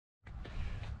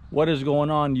What is going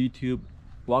on, YouTube?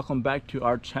 Welcome back to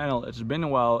our channel. It's been a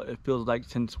while, it feels like,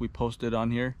 since we posted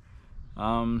on here.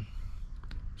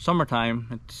 Summertime,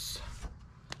 it's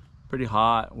pretty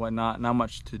hot, whatnot, not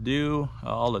much to do.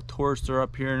 All the tourists are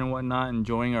up here and whatnot,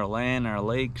 enjoying our land, our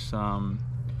lakes. But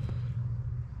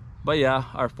yeah,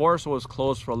 our forest was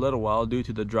closed for a little while due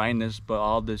to the dryness, but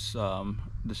all this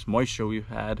this moisture we've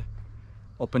had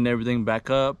opened everything back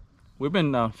up. We've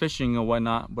been fishing and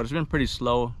whatnot, but it's been pretty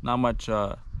slow. Not much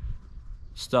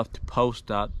stuff to post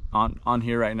out on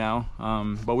here right now,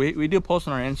 but we do post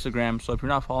on our Instagram, so if you're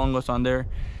not following us on there,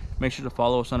 make sure to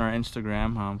follow us on our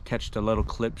Instagram. Catch the little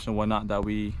clips and whatnot that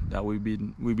we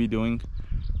be doing.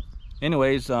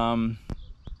 Anyways, I'm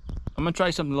gonna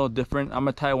try something a little different. I'm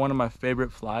gonna tie one of my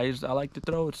favorite flies I like to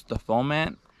throw. It's the foam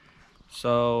ant.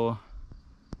 So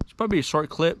it's probably a short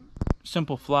clip,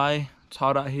 simple fly. It's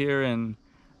hot out here and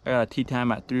I got a tea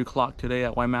time at 3 o'clock today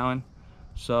at White Mountain,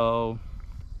 so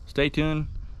stay tuned.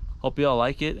 Hope you all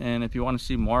like it, and if you want to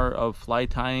see more of fly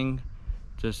tying,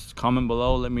 just comment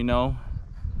below, let me know.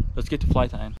 Let's get to fly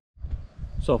tying.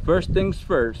 So first things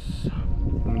first,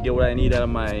 I'm gonna get what I need out of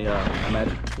my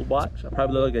magic toolbox. I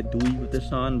probably look like a dweeb with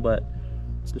this on, but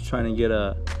just trying to get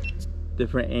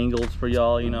different angles for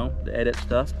y'all, you know, to edit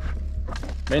stuff.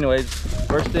 But anyways,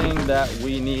 first thing that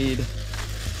we need,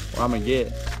 well, I'm gonna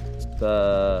get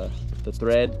the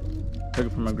thread. Took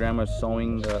it from my grandma's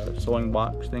sewing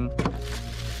box thing.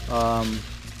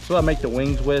 So I make the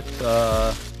wings with.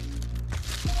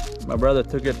 My brother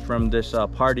took it from this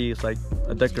party. It's like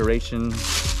a decoration.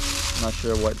 Not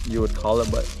sure what you would call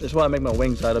it, but this is what I make my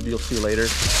wings out of. You'll see later.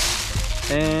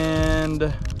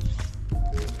 And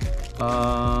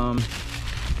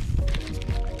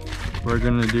we're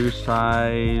gonna do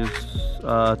size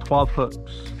 12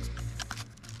 hooks.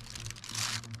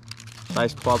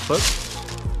 Size 12 hooks.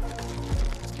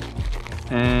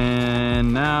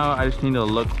 And now I just need to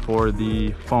look for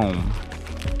the foam.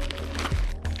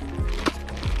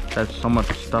 There's so much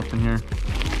stuff in here.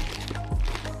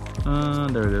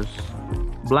 There it is.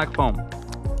 Black foam.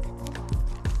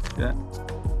 See that?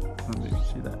 Let me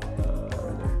see that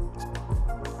right there.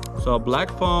 So black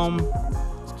foam,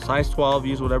 size 12.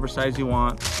 Use whatever size you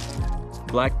want.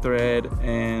 Black thread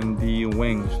and the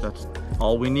wings. That's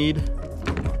all we need.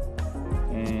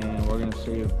 And we're gonna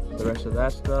save the rest of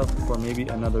that stuff for maybe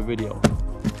another video. So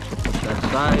put that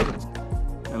aside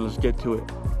and let's get to it.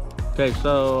 Okay,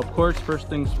 so of course, first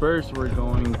things first, we're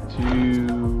going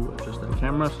to adjust that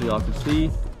camera so y'all can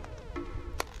see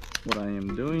what I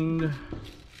am doing.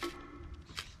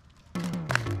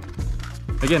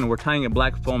 Again, we're tying a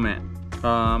black foam ant.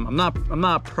 I'm not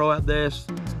a pro at this.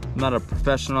 I'm not a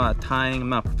professional at tying. I'm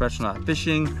not a professional at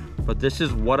fishing, but this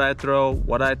is what I throw,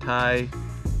 what I tie,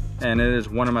 and it is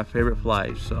one of my favorite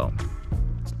flies. So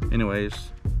anyways,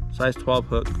 size 12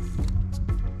 hook.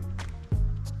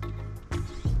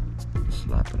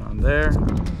 Slap it on there,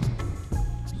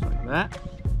 just like that.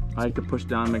 I like to push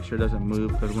down, make sure it doesn't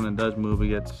move, because when it does move, it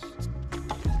gets a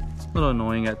little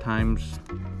annoying at times.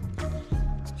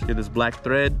 Let's get this black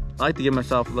thread. I like to give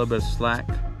myself a little bit of slack.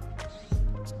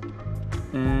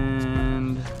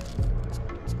 And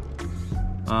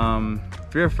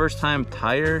if you're a first time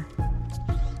tyer,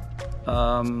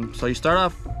 so you start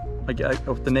off like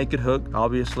with the naked hook,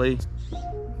 obviously.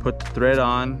 Put the thread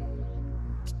on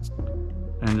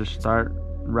and just start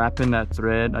wrapping that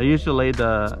thread. I usually lay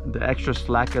the extra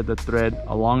slack of the thread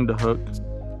along the hook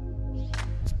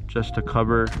just to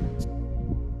cover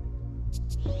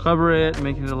it,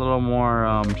 making it a little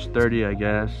more sturdy, I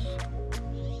guess.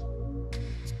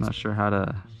 Not sure how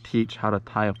to teach how to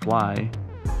tie a fly,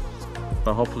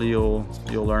 but hopefully you'll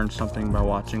learn something by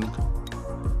watching.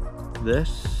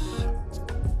 This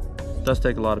does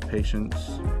take a lot of patience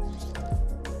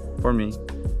for me.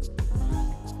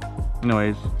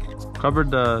 Anyways,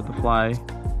 covered the fly,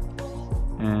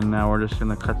 and now we're just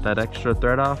gonna cut that extra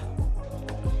thread off.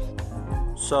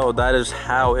 So that is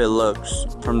how it looks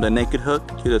from the naked hook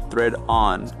to the thread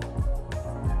on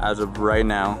as of right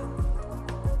now.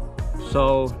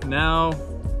 So now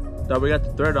that we got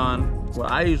the thread on, what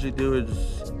I usually do is,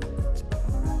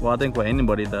 well, I think what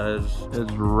anybody does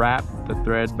is wrap the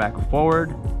thread back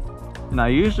forward, and I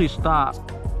usually stop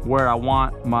where I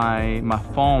want my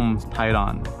foam tied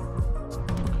on.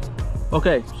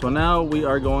 Okay, so now we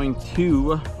are going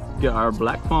to get our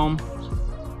black foam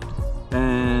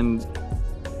and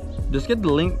just get the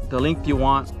length you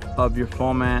want of your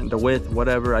foam ant, the width,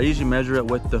 whatever. I usually measure it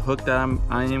with the hook that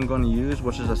I am going to use,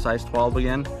 which is a size 12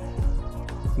 again.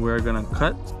 We're gonna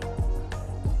cut.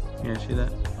 You guys see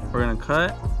that? We're gonna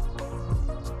cut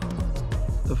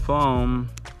the foam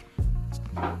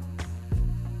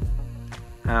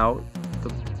out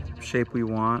shape we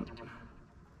want.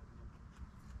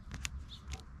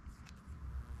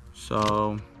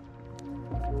 So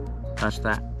that's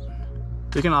that.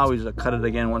 You can always cut it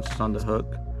again once it's on the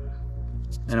hook.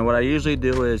 And what I usually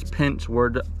do is pinch where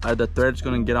the thread's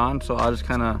gonna get on. So I'll just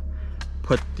kind of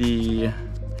put the,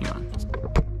 hang on.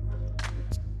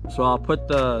 So I'll put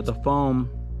the foam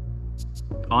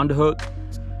on the hook,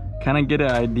 kind of get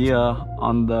an idea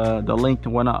on the length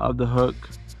and whatnot of the hook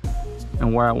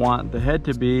and where I want the head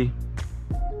to be.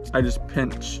 I just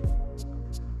pinch.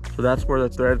 So that's where the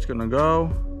thread's gonna go.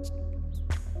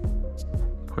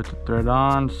 Put the thread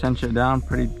on, cinch it down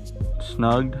pretty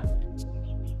snugged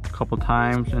a couple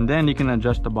times, and then you can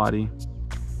adjust the body.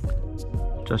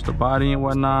 Adjust the body and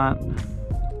whatnot.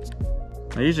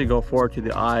 I usually go forward to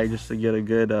the eye just to get a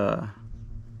good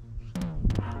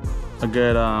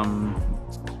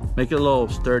make it a little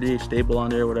sturdy, stable on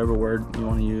there, whatever word you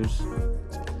want to use.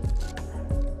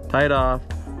 Tie it off,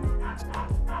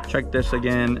 check this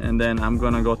again, and then I'm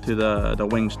gonna go to the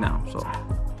wings now. So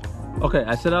okay,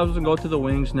 I said I was gonna go to the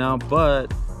wings now,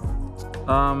 but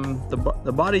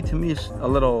the body to me is a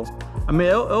little, I mean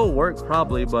it'll work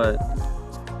probably, but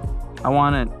I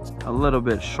want it a little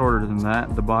bit shorter than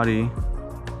that, the body.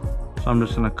 So I'm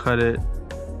just gonna cut it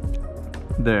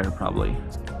there probably.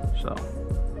 So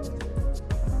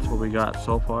that's what we got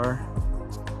so far.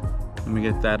 Let me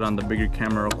get that on the bigger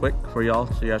camera real quick for y'all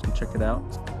so you guys can check it out.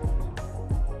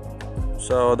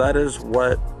 So that is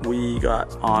what we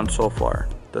got on so far.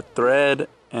 The thread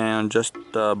and just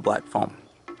the black foam.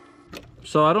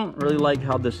 So I don't really like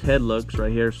how this head looks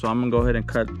right here, so I'm gonna go ahead and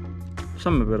cut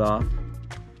some of it off.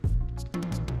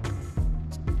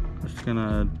 Just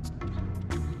gonna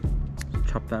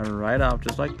chop that right off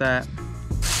just like that.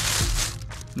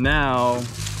 Now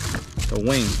the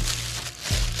wings.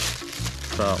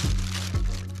 So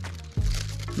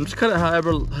just cut it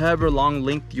however long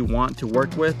length you want to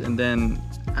work with, and then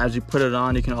as you put it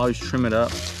on you can always trim it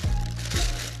up.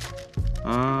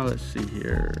 Let's see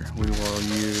here. We will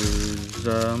use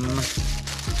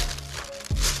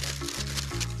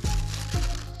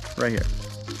right here.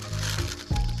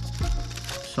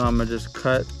 So I'm gonna just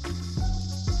cut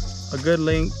a good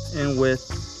length and width,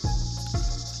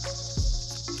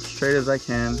 straight as I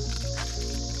can.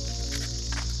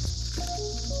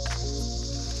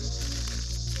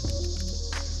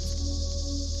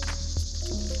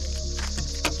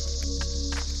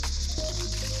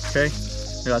 Okay,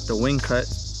 I got the wing cut.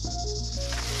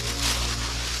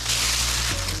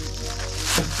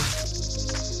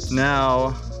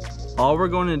 Now, all we're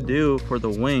going to do for the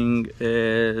wing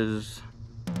is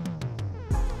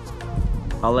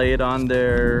I'll lay it on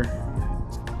there,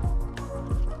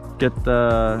 try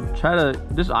to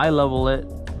just eye level it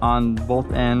on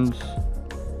both ends,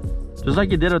 just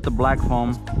like you did with the black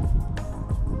foam.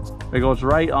 It goes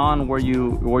right on where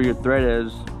your thread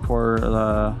is for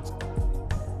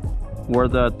where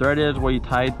the thread is, where you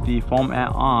tied the foam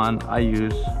on. I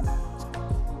use.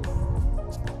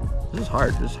 This is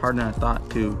hard. This is harder than I thought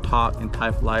to talk and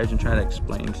tie flies and try to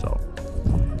explain. So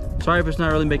sorry if it's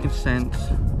not really making sense.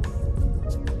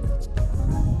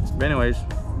 But anyways,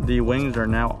 the wings are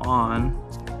now on.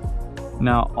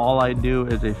 Now all I do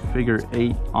is a figure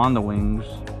 8 on the wings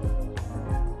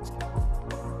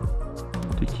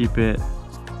to keep it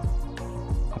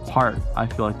apart. I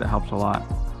feel like that helps a lot.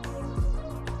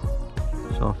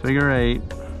 So figure 8.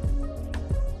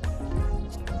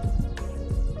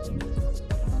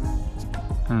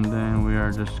 And then we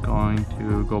are just going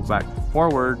to go back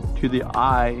forward to the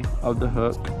eye of the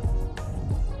hook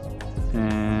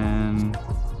and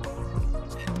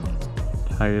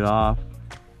tie it off.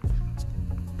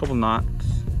 A couple knots.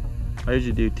 I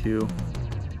usually do two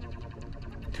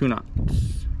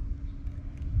knots.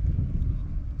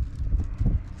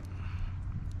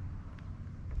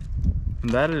 And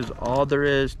that is all there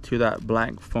is to that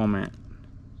black foam.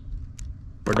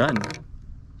 We're done.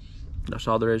 That's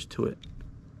all there is to it.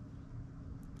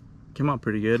 Came out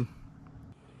pretty good.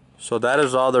 So that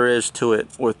is all there is to it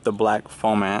with the black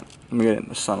foam. Let me get it in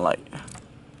the sunlight.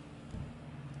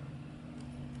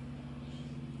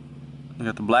 We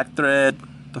got the black thread,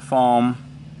 the foam,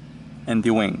 and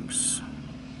the wings.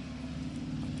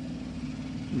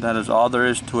 That is all there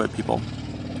is to it, people.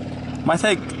 Might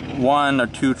take 1 or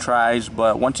 2 tries,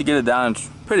 but once you get it down, it's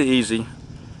pretty easy.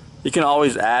 You can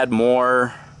always add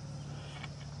more.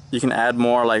 You can add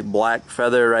more like black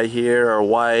feather right here or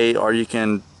white, or you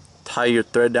can tie your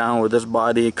thread down with this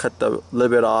body, cut the little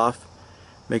bit off,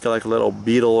 make it like a little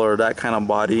beetle or that kind of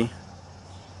body.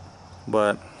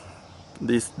 But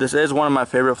this is one of my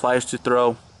favorite flies to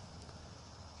throw,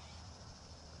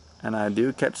 and I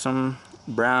do catch some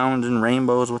browns and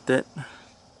rainbows with it.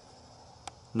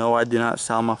 No, I do not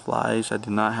sell my flies. I do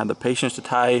not have the patience to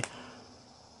tie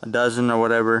a dozen or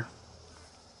whatever.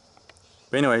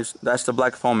 But anyways, that's the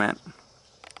black foam ant.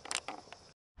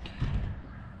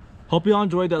 Hope you all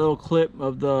enjoyed that little clip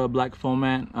of the black foam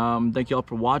ant. Thank you all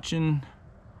for watching.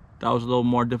 That was a little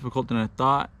more difficult than I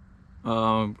thought.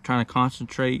 Trying to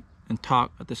concentrate and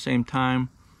talk at the same time.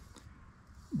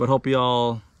 But hope you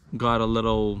all got a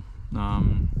little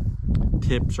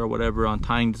tips or whatever on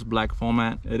tying this black foam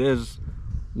ant. It is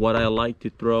what I like to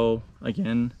throw.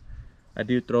 Again, I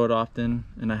do throw it often,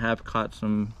 and I have caught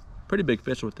some pretty big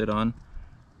fish with it on.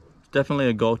 It's definitely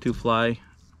a go-to fly.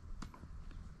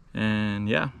 And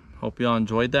yeah, hope you all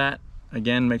enjoyed that.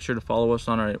 Again, make sure to follow us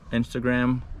on our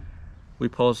Instagram. We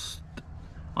post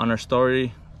on our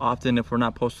story often if we're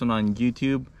not posting on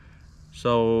YouTube.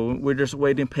 So we're just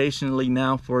waiting patiently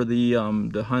now for the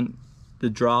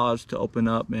draws to open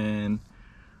up, and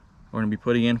we're gonna be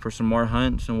putting in for some more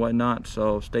hunts and whatnot.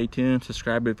 So stay tuned,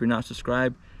 subscribe if you're not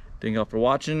subscribed. Thank y'all for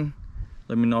watching.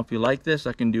 Let me know if you like this.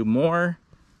 I can do more.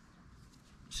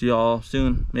 See y'all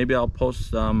soon. Maybe I'll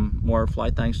post more fly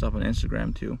tying stuff on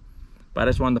Instagram too. But I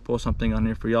just wanted to post something on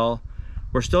here for y'all.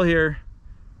 We're still here,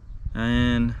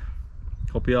 and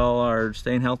hope y'all are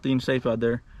staying healthy and safe out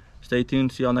there. Stay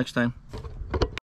tuned. See y'all next time.